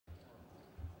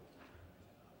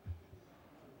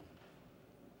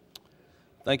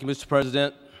Thank you, Mr.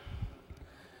 President.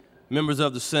 Members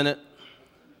of the Senate,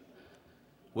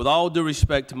 with all due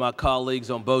respect to my colleagues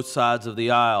on both sides of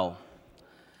the aisle,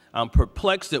 I'm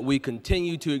perplexed that we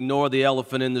continue to ignore the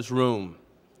elephant in this room,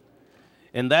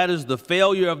 and that is the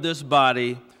failure of this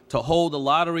body to hold the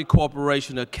Lottery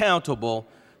Corporation accountable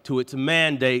to its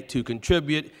mandate to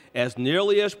contribute as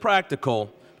nearly as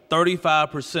practical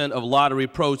 35% of lottery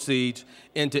proceeds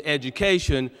into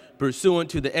education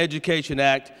pursuant to the Education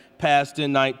Act passed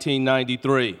in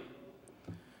 1993.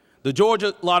 The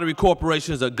Georgia Lottery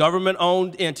Corporation is a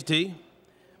government-owned entity,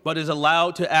 but is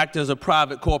allowed to act as a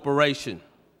private corporation.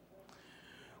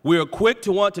 We are quick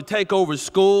to want to take over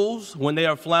schools when they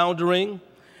are floundering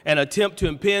and attempt to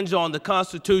impinge on the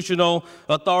constitutional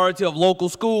authority of local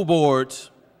school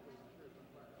boards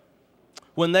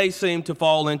when they seem to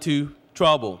fall into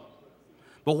trouble.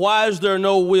 But why is there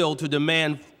no will to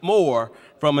demand more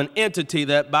from an entity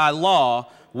that by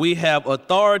law we have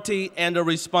authority and a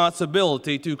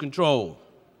responsibility to control?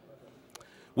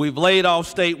 We've laid off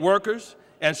state workers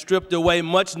and stripped away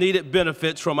much-needed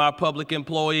benefits from our public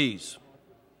employees.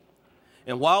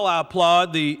 And while I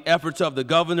applaud the efforts of the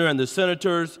governor and the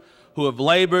senators who have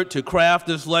labored to craft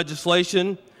this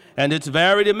legislation and its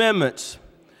varied amendments,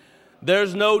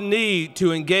 there's no need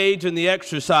to engage in the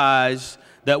exercise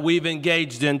that we've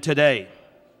engaged in today.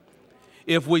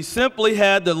 If we simply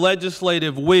had the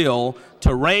legislative will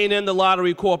to rein in the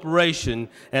Lottery Corporation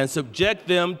and subject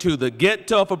them to the get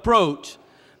tough approach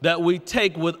that we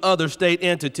take with other state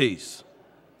entities.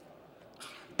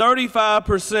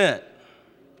 35%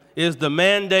 is the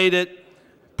mandated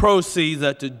proceeds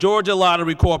that the Georgia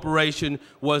Lottery Corporation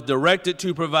was directed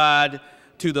to provide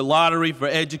to the Lottery for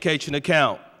Education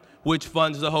account, which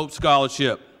funds the Hope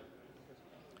Scholarship.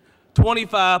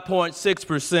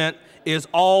 25.6% is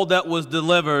all that was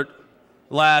delivered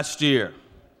last year.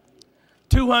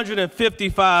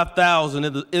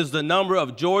 255,000 is the number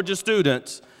of Georgia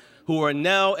students who are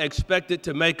now expected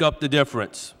to make up the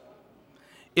difference.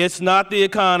 It's not the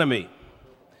economy.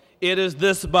 It is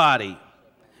this body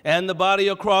and the body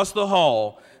across the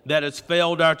hall that has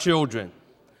failed our children,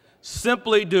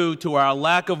 simply due to our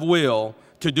lack of will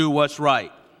to do what's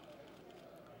right.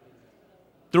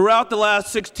 Throughout the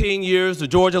last 16 years, the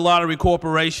Georgia Lottery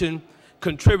Corporation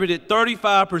contributed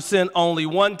 35% only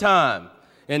one time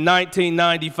in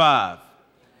 1995.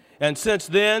 And since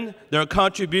then, their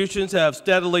contributions have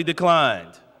steadily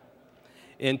declined.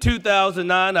 In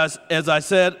 2009, as I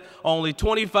said, only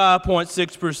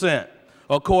 25.6%,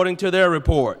 according to their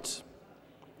reports.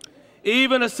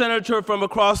 Even a senator from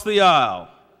across the aisle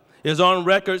is on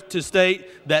record to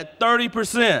state that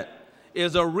 30%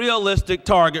 is a realistic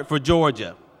target for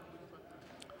Georgia.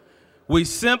 We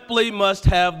simply must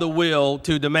have the will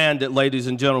to demand it, ladies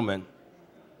and gentlemen.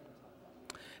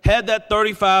 Had that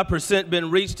 35%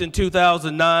 been reached in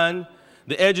 2009,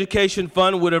 the Education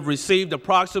Fund would have received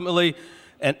approximately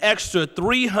an extra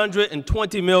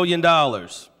 $320 million.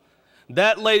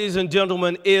 That, ladies and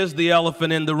gentlemen, is the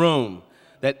elephant in the room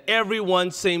that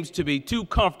everyone seems to be too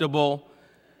comfortable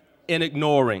in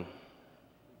ignoring.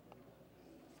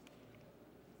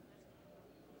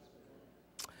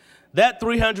 That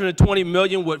 $320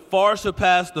 million would far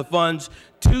surpass the fund's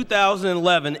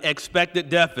 2011 expected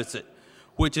deficit,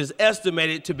 which is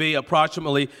estimated to be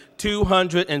approximately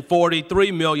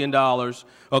 $243 million,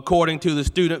 according to the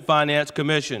Student Finance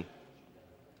Commission.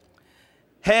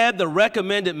 Had the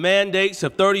recommended mandates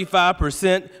of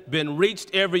 35% been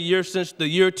reached every year since the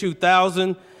year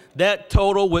 2000, that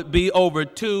total would be over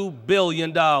 $2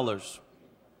 billion.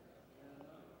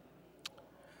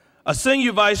 A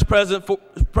senior vice president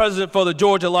for the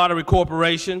Georgia Lottery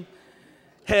Corporation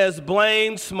has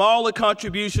blamed smaller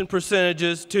contribution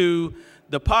percentages to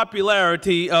the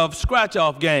popularity of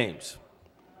scratch-off games.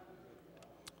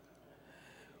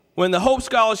 When the Hope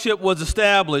Scholarship was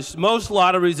established, most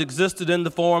lotteries existed in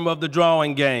the form of the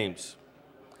drawing games.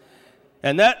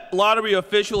 And that lottery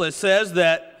official has says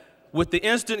that with the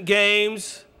instant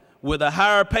games with a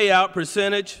higher payout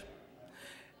percentage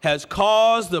has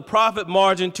caused the profit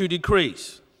margin to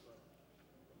decrease.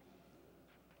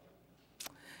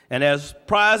 And as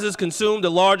prizes consumed a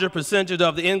larger percentage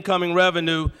of the incoming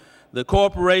revenue, the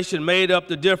corporation made up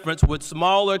the difference with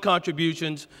smaller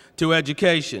contributions to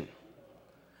education.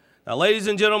 Now, ladies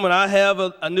and gentlemen, I have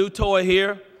a new toy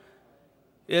here.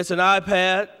 It's an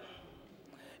iPad.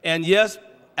 And yes,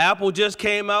 Apple just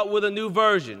came out with a new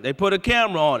version. They put a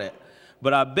camera on it.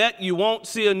 But I bet you won't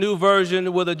see a new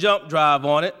version with a jump drive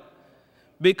on it,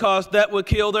 because that would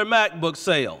kill their MacBook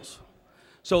sales.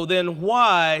 So then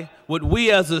why would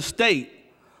we as a state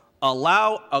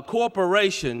allow a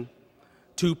corporation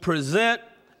to present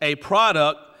a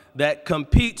product that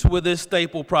competes with this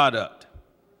staple product.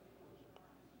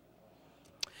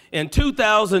 In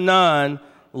 2009,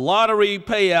 lottery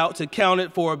payouts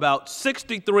accounted for about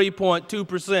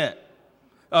 63.2%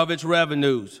 of its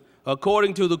revenues,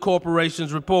 according to the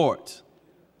corporation's reports.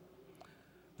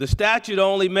 The statute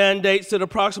only mandates that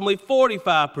approximately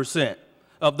 45%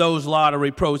 of those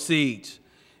lottery proceeds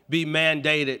be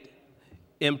mandated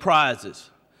in prizes.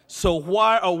 So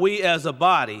why are we as a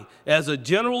body, as a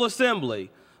General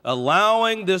Assembly,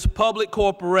 allowing this public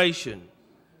corporation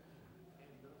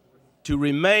to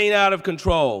remain out of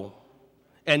control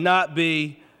and not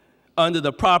be under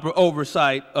the proper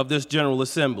oversight of this General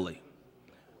Assembly?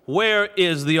 Where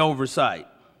is the oversight?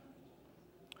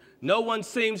 No one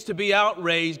seems to be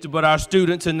outraged but our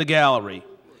students in the gallery,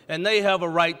 and they have a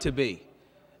right to be.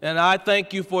 And I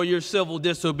thank you for your civil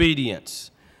disobedience,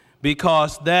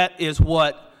 because that is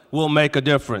what will make a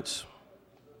difference.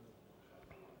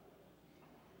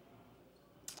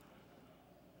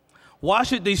 Why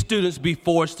should these students be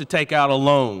forced to take out a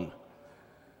loan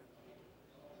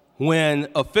when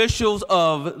officials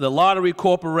of the Lottery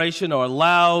Corporation are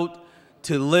allowed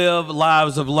to live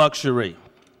lives of luxury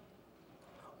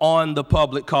on the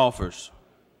public coffers?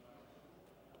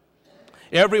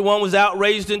 Everyone was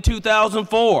outraged in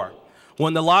 2004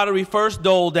 when the lottery first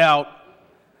doled out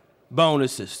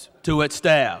bonuses to its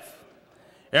staff.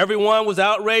 Everyone was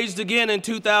outraged again in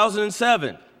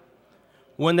 2007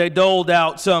 when they doled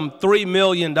out some $3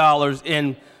 million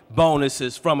in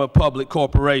bonuses from a public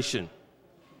corporation.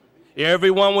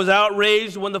 Everyone was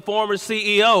outraged when the former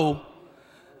CEO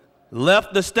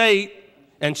left the state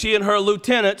and she and her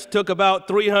lieutenants took about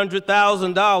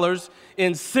 $300,000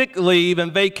 in sick leave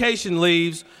and vacation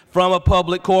leaves from a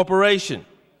public corporation.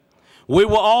 We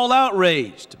were all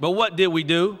outraged, but what did we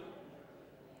do?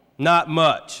 Not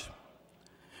much.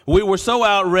 We were so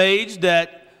outraged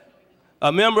that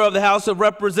a member of the House of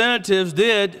Representatives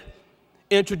did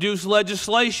introduce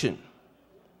legislation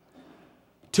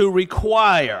to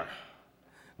require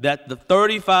that the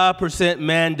 35%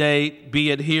 mandate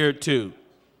be adhered to.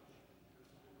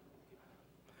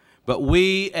 But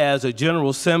we, as a General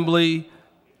Assembly,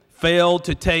 failed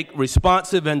to take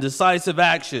responsive and decisive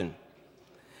action.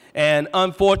 And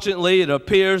unfortunately, it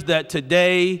appears that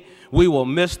today we will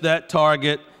miss that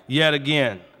target yet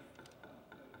again.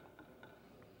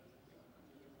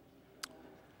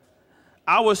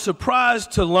 I was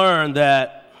surprised to learn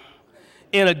that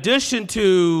in addition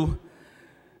to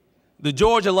the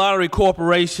Georgia Lottery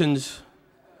Corporation's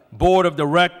Board of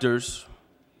Directors,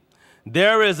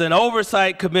 there is an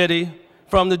oversight committee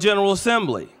from the General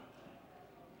Assembly.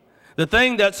 The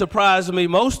thing that surprised me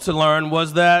most to learn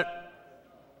was that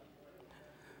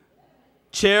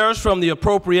chairs from the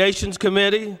Appropriations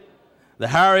Committee, the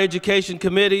Higher Education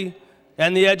Committee,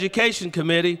 and the Education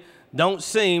Committee don't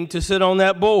seem to sit on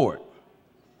that board.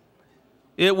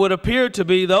 It would appear to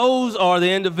be those are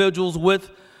the individuals with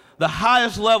the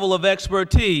highest level of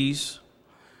expertise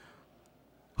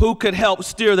who could help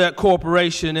steer that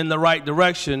corporation in the right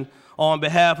direction on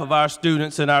behalf of our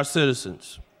students and our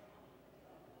citizens.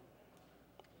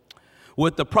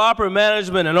 With the proper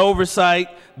management and oversight,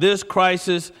 this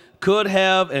crisis could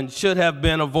have and should have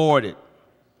been avoided.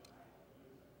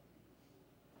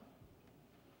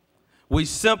 We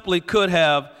simply could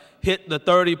have hit the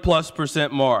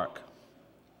 30+% mark.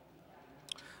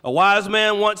 A wise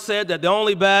man once said that the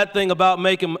only bad thing about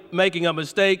making a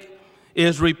mistake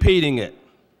is repeating it.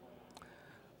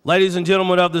 Ladies and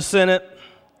gentlemen of the Senate,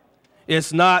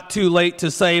 it's not too late to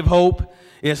save hope.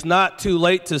 It's not too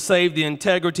late to save the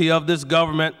integrity of this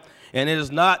government, and it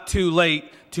is not too late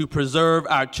to preserve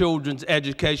our children's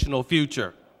educational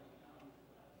future.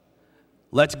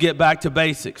 Let's get back to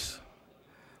basics.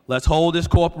 Let's hold this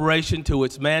corporation to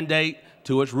its mandate,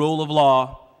 to its rule of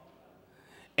law,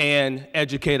 and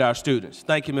educate our students.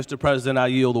 Thank you, Mr. President. I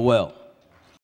yield the well.